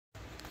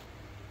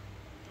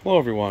Hello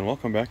everyone,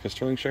 welcome back to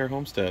Sterlingshire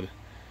Homestead,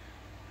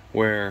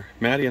 where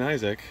Maddie and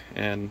Isaac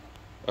and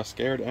a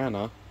scared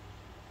Anna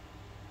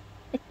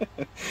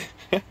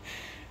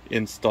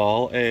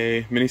install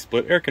a mini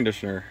split air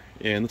conditioner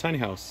in the tiny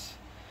house.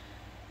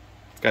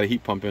 It's got a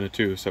heat pump in it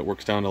too, so it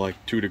works down to like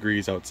 2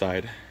 degrees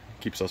outside.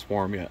 Keeps us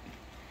warm yet.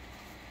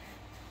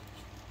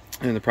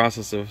 In the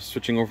process of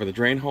switching over the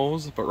drain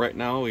hose, but right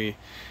now we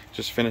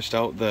just finished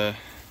out the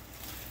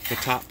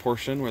top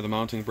portion where the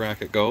mounting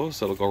bracket goes,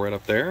 so it'll go right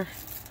up there.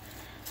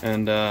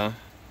 And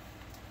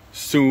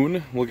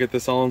soon we'll get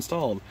this all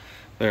installed.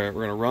 We're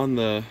gonna run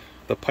the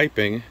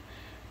piping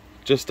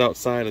just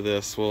outside of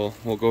this. We'll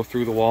go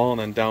through the wall and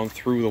then down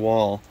through the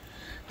wall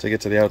to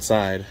get to the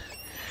outside.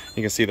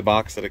 You can see the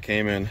box that it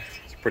came in.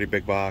 It's a pretty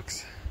big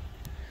box.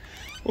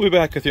 We'll be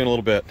back with you in a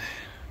little bit.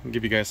 I'll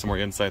give you guys some more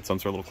insights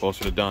once we're a little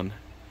closer to done.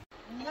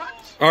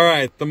 All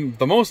right,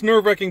 the most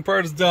nerve-wracking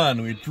part is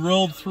done. We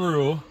drilled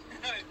through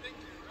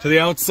to the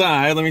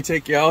outside. Let me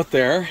take you out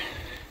there.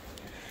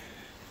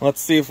 Let's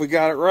see if we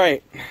got it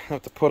right. I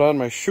have to put on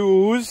my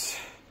shoes,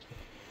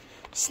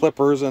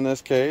 slippers in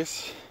this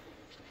case.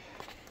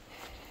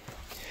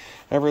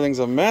 Everything's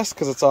a mess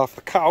because it's off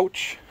the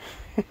couch,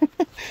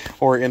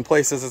 or in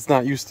places it's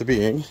not used to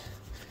being.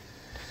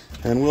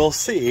 And we'll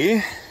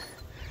see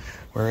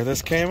where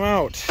this came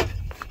out.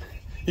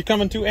 You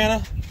coming too,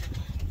 Anna?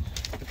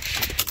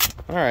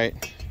 All right.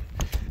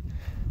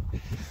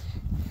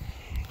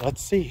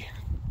 Let's see.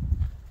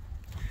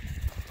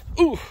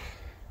 Ooh.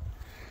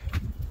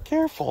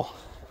 Careful.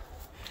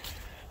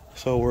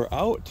 So we're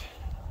out.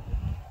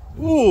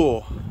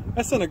 Ooh,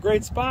 that's in a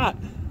great spot.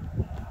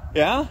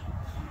 Yeah?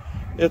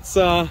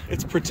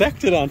 It's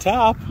protected on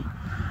top.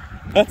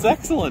 That's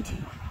excellent.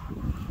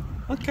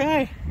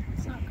 Okay.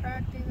 It's not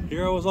cracked either.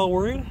 Here I was all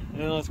worried.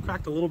 And it's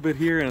cracked a little bit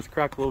here and it's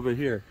cracked a little bit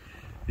here.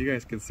 You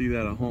guys can see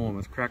that at home.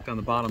 It's cracked on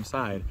the bottom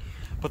side.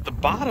 But the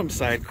bottom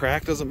side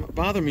crack doesn't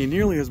bother me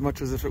nearly as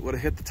much as if it would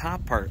have hit the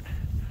top part.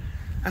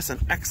 That's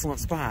an excellent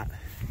spot.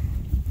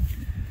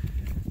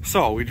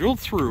 So we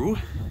drilled through,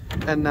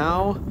 and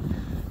now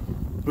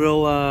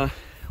we'll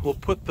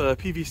put the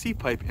PVC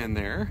pipe in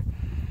there.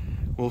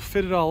 We'll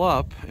fit it all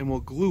up and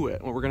we'll glue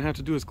it. What we're gonna have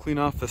to do is clean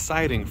off the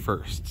siding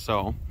first.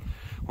 So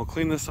we'll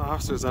clean this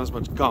off so there's not as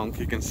much gunk.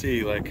 You can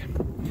see like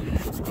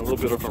a little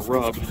bit of a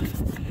rub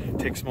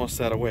takes most of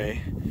that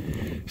away.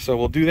 So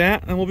we'll do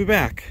that and we'll be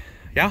back.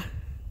 Yeah?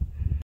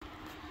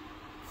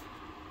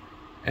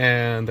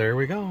 And there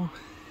we go.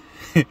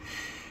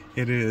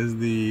 It is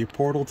the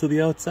portal to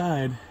the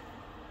outside.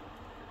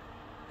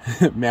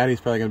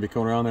 Maddie's probably going to be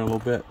coming around there a little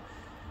bit.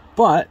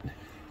 But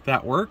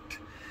that worked.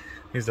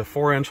 Here's a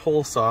 4-inch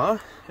hole saw.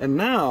 And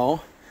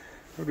now,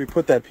 where do we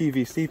put that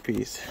PVC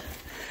piece?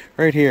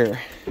 Right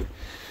here.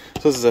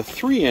 So this is a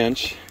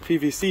 3-inch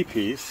PVC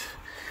piece.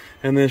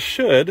 And this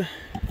should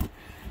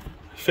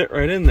fit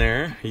right in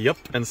there. Yep.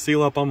 And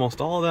seal up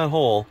almost all of that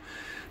hole.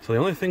 So the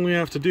only thing we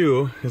have to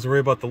do is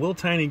worry about the little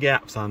tiny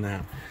gaps on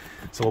that.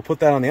 So we'll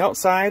put that on the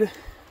outside.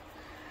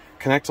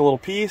 Connect a little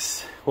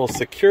piece, we'll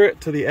secure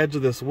it to the edge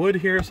of this wood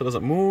here so it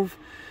doesn't move,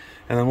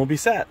 and then we'll be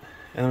set.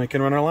 And then we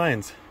can run our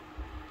lines.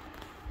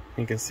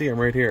 You can see them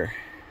right here.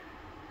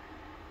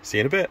 See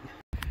you in a bit.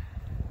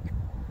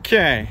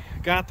 Okay,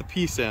 got the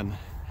piece in.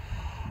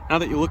 Now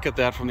that you look at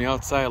that from the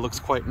outside, it looks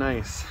quite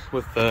nice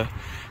with the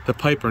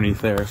pipe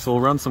underneath there. So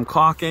we'll run some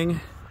caulking.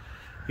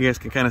 You guys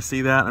can kind of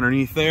see that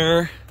underneath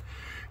there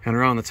and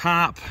around the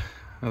top.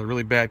 A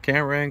really bad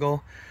camera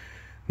angle.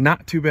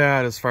 Not too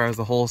bad as far as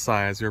the hole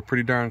size. You're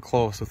pretty darn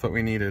close with what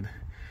we needed.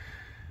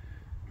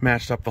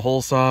 Matched up the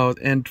hole saw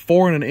and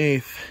 4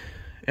 1/8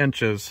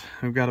 inches.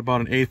 We've got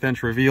about an 1/8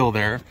 inch reveal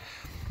there.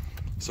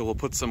 So we'll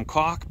put some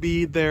caulk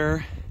bead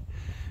there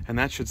and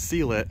that should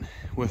seal it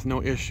with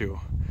no issue.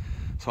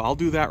 So I'll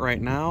do that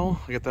right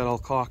now. I'll get that all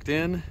caulked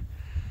in.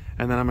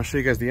 And then I'm gonna show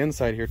you guys the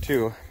inside here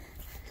too.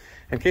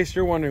 In case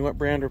you're wondering what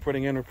brand we're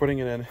putting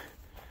in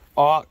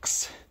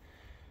aux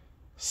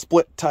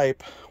split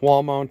type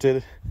wall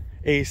mounted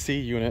AC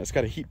unit. It's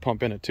got a heat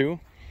pump in it too.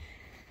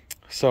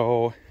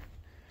 So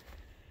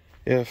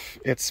if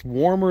it's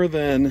warmer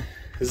than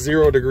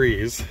 0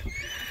 degrees,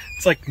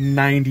 it's like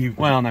 90,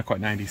 well, not quite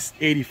 90,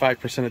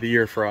 85% of the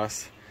year for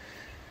us,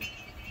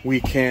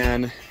 we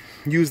can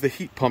use the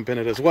heat pump in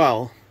it as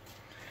well.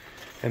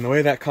 And the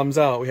way that comes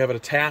out, we have it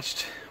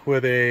attached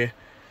with a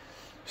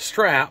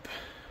strap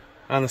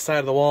on the side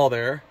of the wall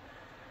there.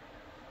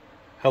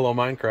 Hello,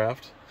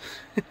 Minecraft.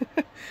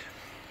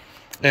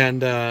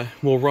 And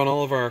we'll run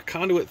all of our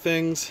conduit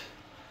things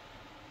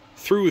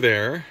through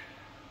there,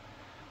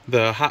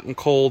 the hot and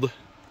cold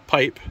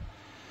pipe.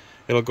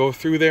 It'll go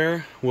through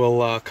there.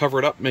 We'll cover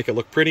it up, make it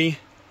look pretty,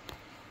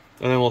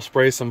 and then we'll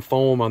spray some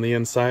foam on the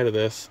inside of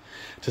this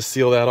to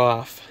seal that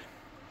off.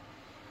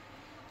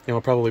 And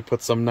we'll probably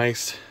put some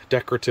nice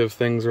decorative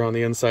things around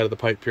the inside of the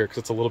pipe here because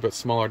it's a little bit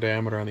smaller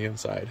diameter on the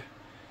inside.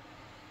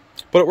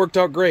 But it worked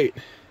out great.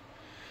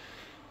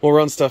 We'll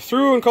run stuff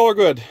through and call her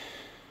good.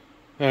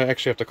 I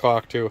actually have to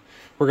caulk too.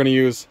 We're going to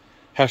use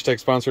hashtag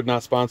sponsored,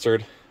 not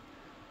sponsored.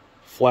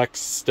 Flex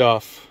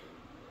stuff.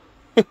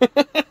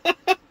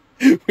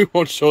 We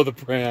won't show the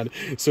brand,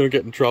 so we don't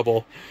get in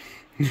trouble.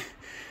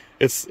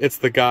 It's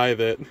the guy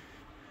that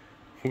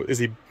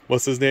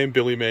what's his name?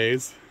 Billy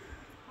Mays?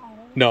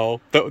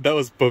 No, that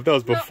was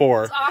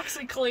before. It's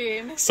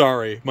OxyClean.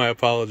 Sorry, my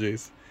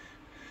apologies.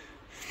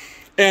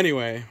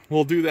 Anyway,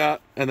 we'll do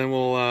that, and then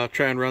we'll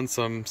try and run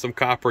some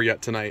copper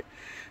yet tonight.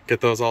 Get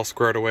those all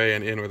squared away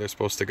and in where they're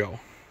supposed to go.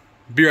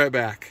 Be right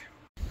back.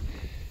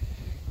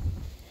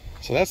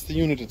 So that's the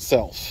unit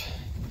itself.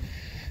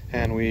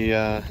 And we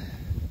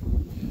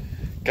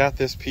got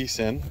this piece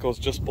in. It goes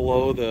just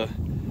below the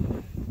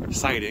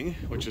siding,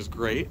 which is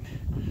great.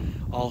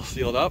 All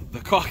sealed up.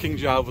 The caulking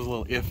job was a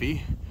little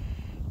iffy,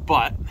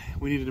 but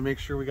we needed to make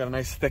sure we got a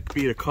nice thick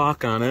bead of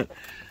caulk on it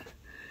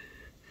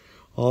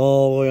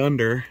all the way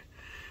under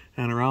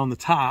and around the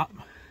top,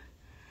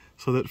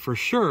 so that for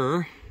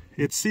sure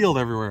it's sealed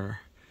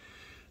everywhere.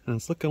 And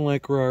it's looking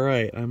like we're all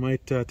right. I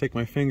might take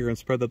my finger and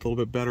spread that a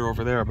little bit better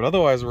over there, but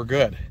otherwise we're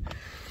good.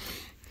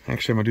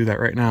 Actually, I'm gonna do that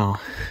right now,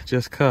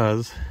 just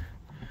cause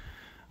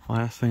the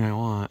last thing I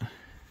want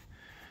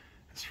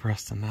is for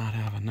us to not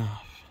have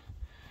enough.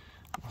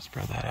 I'll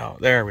spread that out.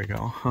 There we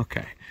go.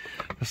 Okay,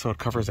 just so it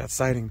covers that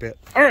siding bit.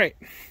 All right,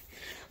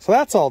 so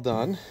that's all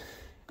done.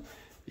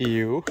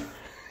 Ew.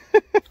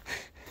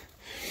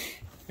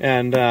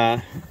 And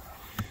I'll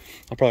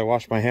probably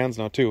wash my hands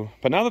now too.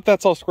 But now that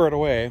that's all squared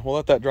away, we'll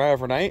let that dry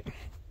overnight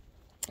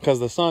because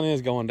the sun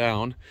is going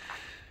down.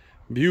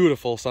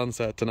 Beautiful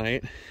sunset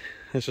tonight.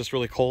 It's just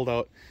really cold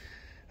out.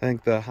 I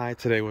think the high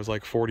today was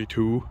like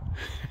 42.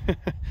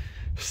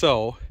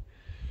 So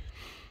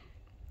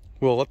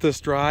we'll let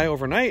this dry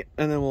overnight,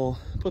 and then we'll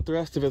put the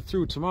rest of it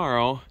through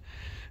tomorrow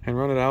and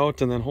run it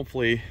out, and then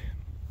hopefully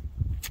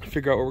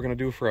figure out what we're going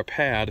to do for a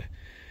pad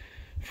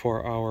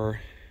for our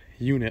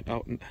unit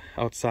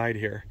outside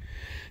here.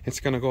 It's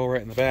going to go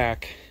right in the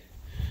back,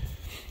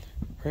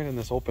 right in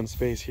this open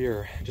space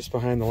here, just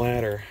behind the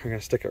ladder. I'm going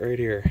to stick it right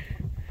here.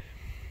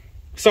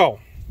 So,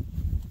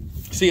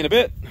 see you in a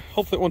bit.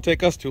 Hopefully it won't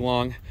take us too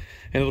long,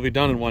 and it'll be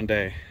done in one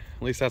day.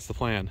 At least that's the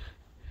plan.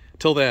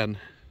 Till then.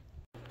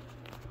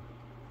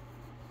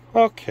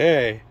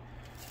 Okay,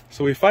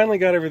 so we finally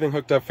got everything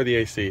hooked up for the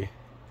AC.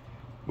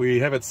 We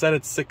have it set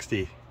at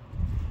 60,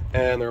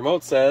 and the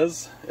remote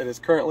says it is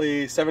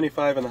currently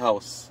 75 in the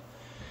house.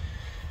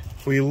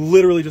 We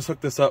literally just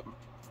hooked this up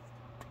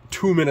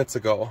 2 minutes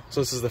ago,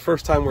 so this is the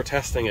first time we're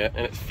testing it,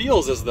 and it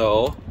feels as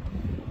though,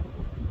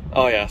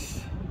 oh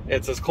yes,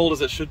 it's as cold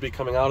as it should be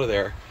coming out of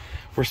there.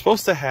 We're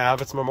supposed to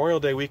have, it's Memorial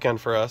Day weekend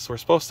for us, we're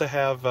supposed to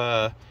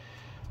have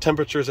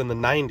temperatures in the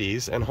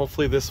 90s, and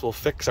hopefully this will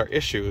fix our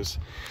issues.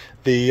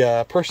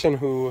 The person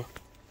who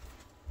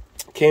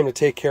came to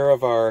take care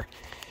of our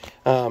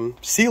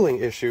ceiling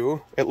issue,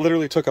 it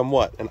literally took them,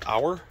 what, an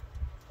hour?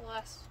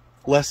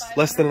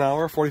 Less than an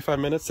hour, 45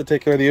 minutes to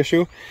take care of the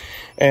issue.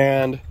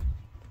 And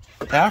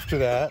after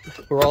that,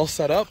 we're all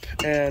set up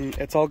and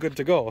it's all good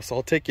to go. So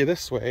I'll take you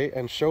this way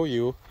and show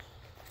you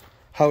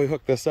how we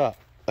hook this up.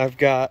 I've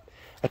got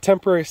a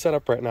temporary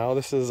setup right now.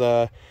 This is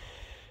a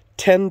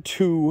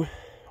 10-2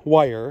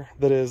 wire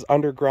that is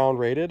underground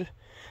rated,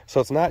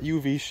 so it's not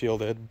UV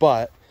shielded,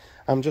 but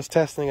I'm just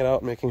testing it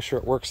out, making sure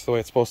it works the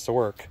way it's supposed to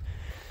work.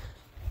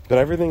 But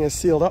everything is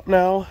sealed up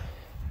now.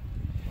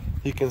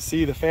 You can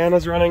see the fan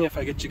is running if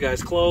I get you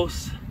guys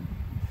close,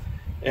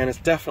 and it's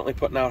definitely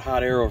putting out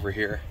hot air over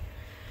here.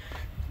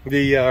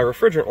 The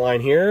refrigerant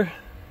line here,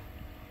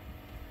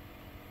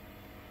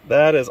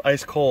 that is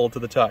ice cold to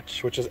the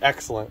touch, which is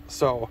excellent.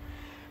 So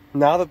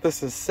now that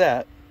this is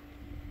set,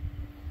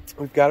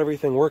 we've got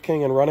everything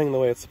working and running the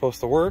way it's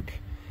supposed to work.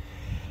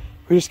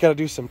 We just got to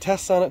do some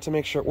tests on it to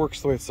make sure it works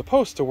the way it's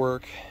supposed to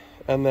work,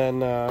 and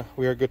then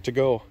we are good to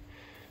go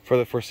for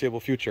the foreseeable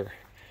future.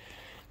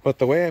 But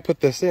the way I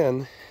put this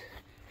in,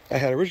 I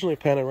had originally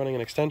planned on running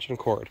an extension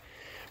cord,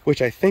 which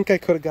I think I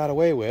could have got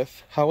away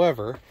with.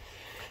 However,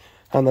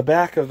 on the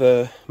back of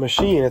the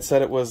machine, it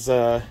said it was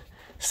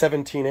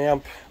 17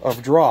 amp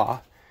of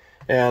draw,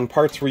 and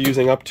parts were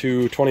using up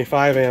to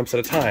 25 amps at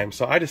a time.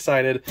 So I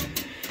decided,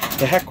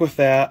 the heck with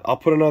that, I'll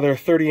put another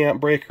 30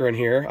 amp breaker in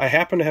here. I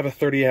happen to have a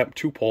 30 amp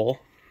 2-pole,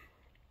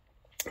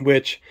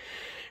 which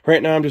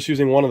right now I'm just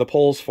using one of the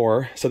poles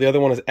for. So the other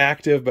one is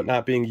active but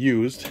not being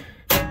used,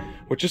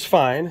 which is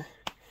fine.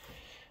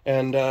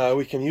 And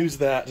we can use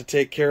that to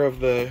take care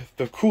of the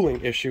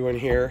cooling issue in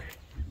here,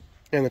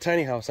 in the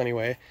tiny house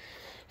anyway,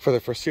 for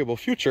the foreseeable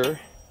future.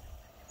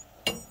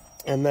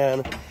 And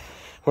then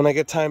when I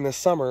get time this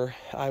summer,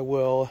 I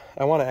want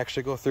to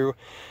actually go through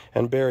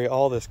and bury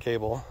all this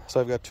cable. So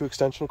I've got 2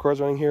 extension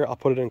cords running here. I'll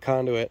put it in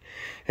conduit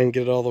and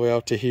get it all the way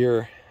out to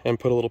here and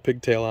put a little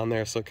pigtail on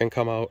there so it can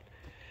come out.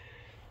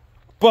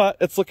 But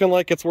it's looking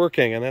like it's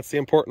working, and that's the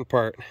important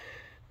part.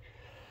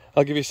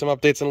 I'll give you some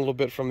updates in a little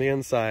bit from the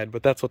inside,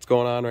 but that's what's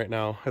going on right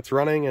now. It's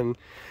running, and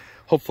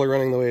hopefully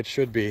running the way it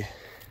should be.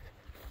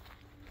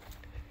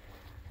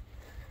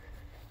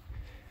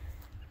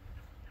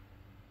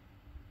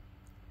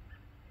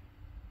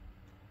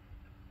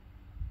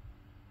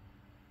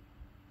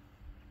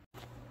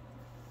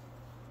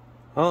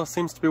 Well, it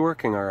seems to be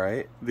working all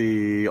right.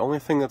 The only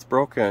thing that's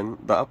broken,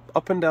 the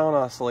up and down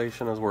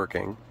oscillation is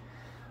working.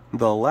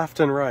 The left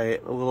and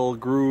right, the little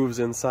grooves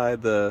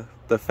inside the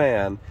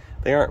fan,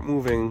 they aren't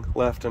moving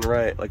left and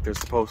right like they're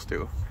supposed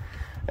to.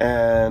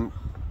 And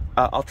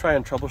I'll try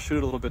and troubleshoot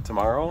it a little bit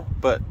tomorrow,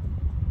 but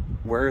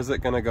where is it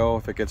going to go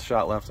if it gets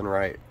shot left and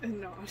right?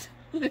 No,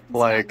 it's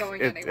like, not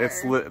going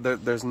anywhere.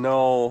 There's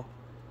no...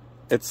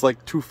 It's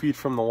like 2 feet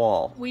from the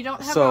wall. We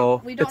don't have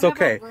so it's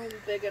okay. A room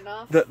big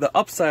enough. The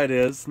upside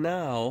is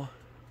now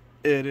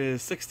it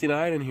is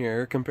 69 in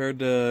here compared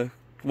to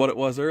what it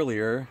was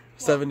earlier,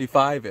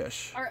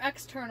 75-ish. Our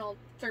external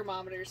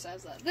thermometer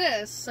says that.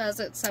 This says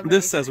it's 73.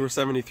 This says we're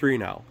 73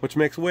 now, which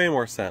makes way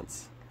more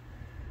sense.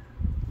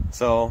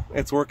 So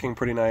it's working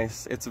pretty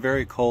nice. It's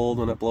very cold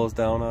when it blows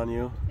down on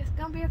you. It's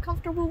gonna be a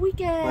comfortable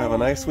weekend. We have a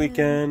nice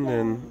weekend,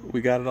 and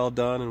we got it all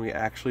done, and we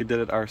actually did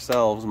it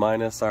ourselves,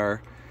 minus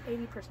our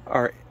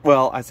 80%.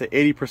 Well, I'd say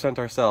 80%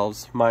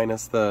 ourselves,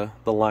 minus the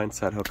line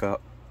set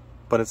hookup.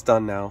 But it's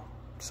done now.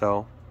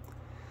 So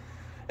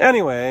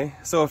anyway,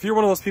 so if you're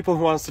one of those people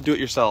who wants to do it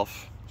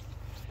yourself,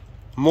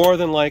 more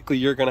than likely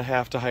you're going to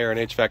have to hire an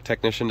HVAC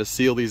technician to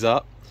seal these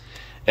up,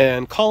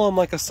 and call them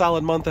like a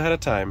solid month ahead of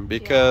time,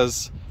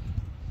 because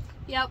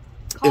yep.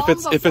 Call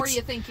them before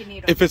you think you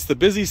need them. If it's the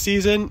busy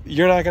season,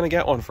 you're not going to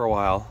get one for a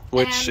while,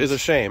 which is a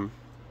shame.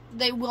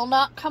 They will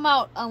not come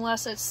out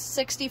unless it's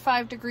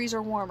 65 degrees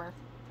or warmer.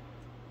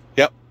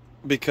 Yep,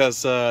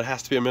 because it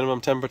has to be a minimum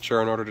temperature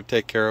in order to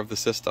take care of the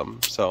system.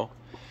 So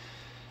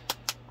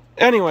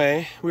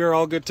anyway, we are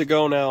all good to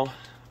go now.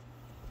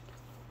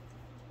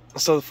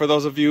 So for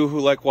those of you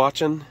who like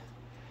watching,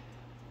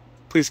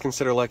 please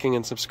consider liking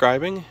and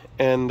subscribing.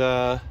 And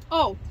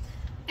oh,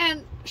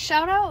 and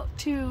shout out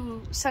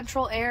to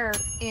Central Air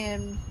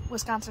in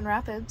Wisconsin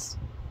Rapids.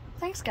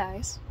 Thanks,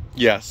 guys.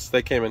 Yes,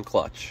 they came in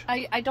clutch.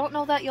 I don't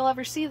know that you'll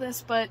ever see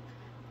this, but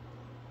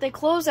they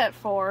close at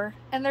 4,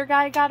 and their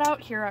guy got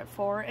out here at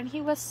 4, and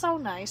he was so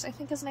nice. I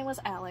think his name was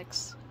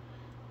Alex.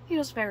 He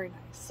was very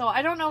nice. So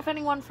I don't know if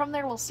anyone from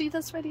there will see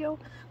this video,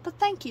 but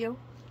thank you.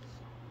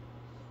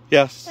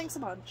 Yes. Thanks a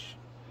bunch.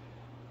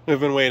 We've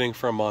been waiting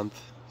for a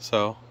month,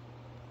 so.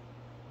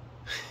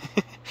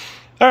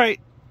 All right.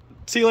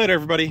 See you later,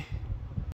 everybody.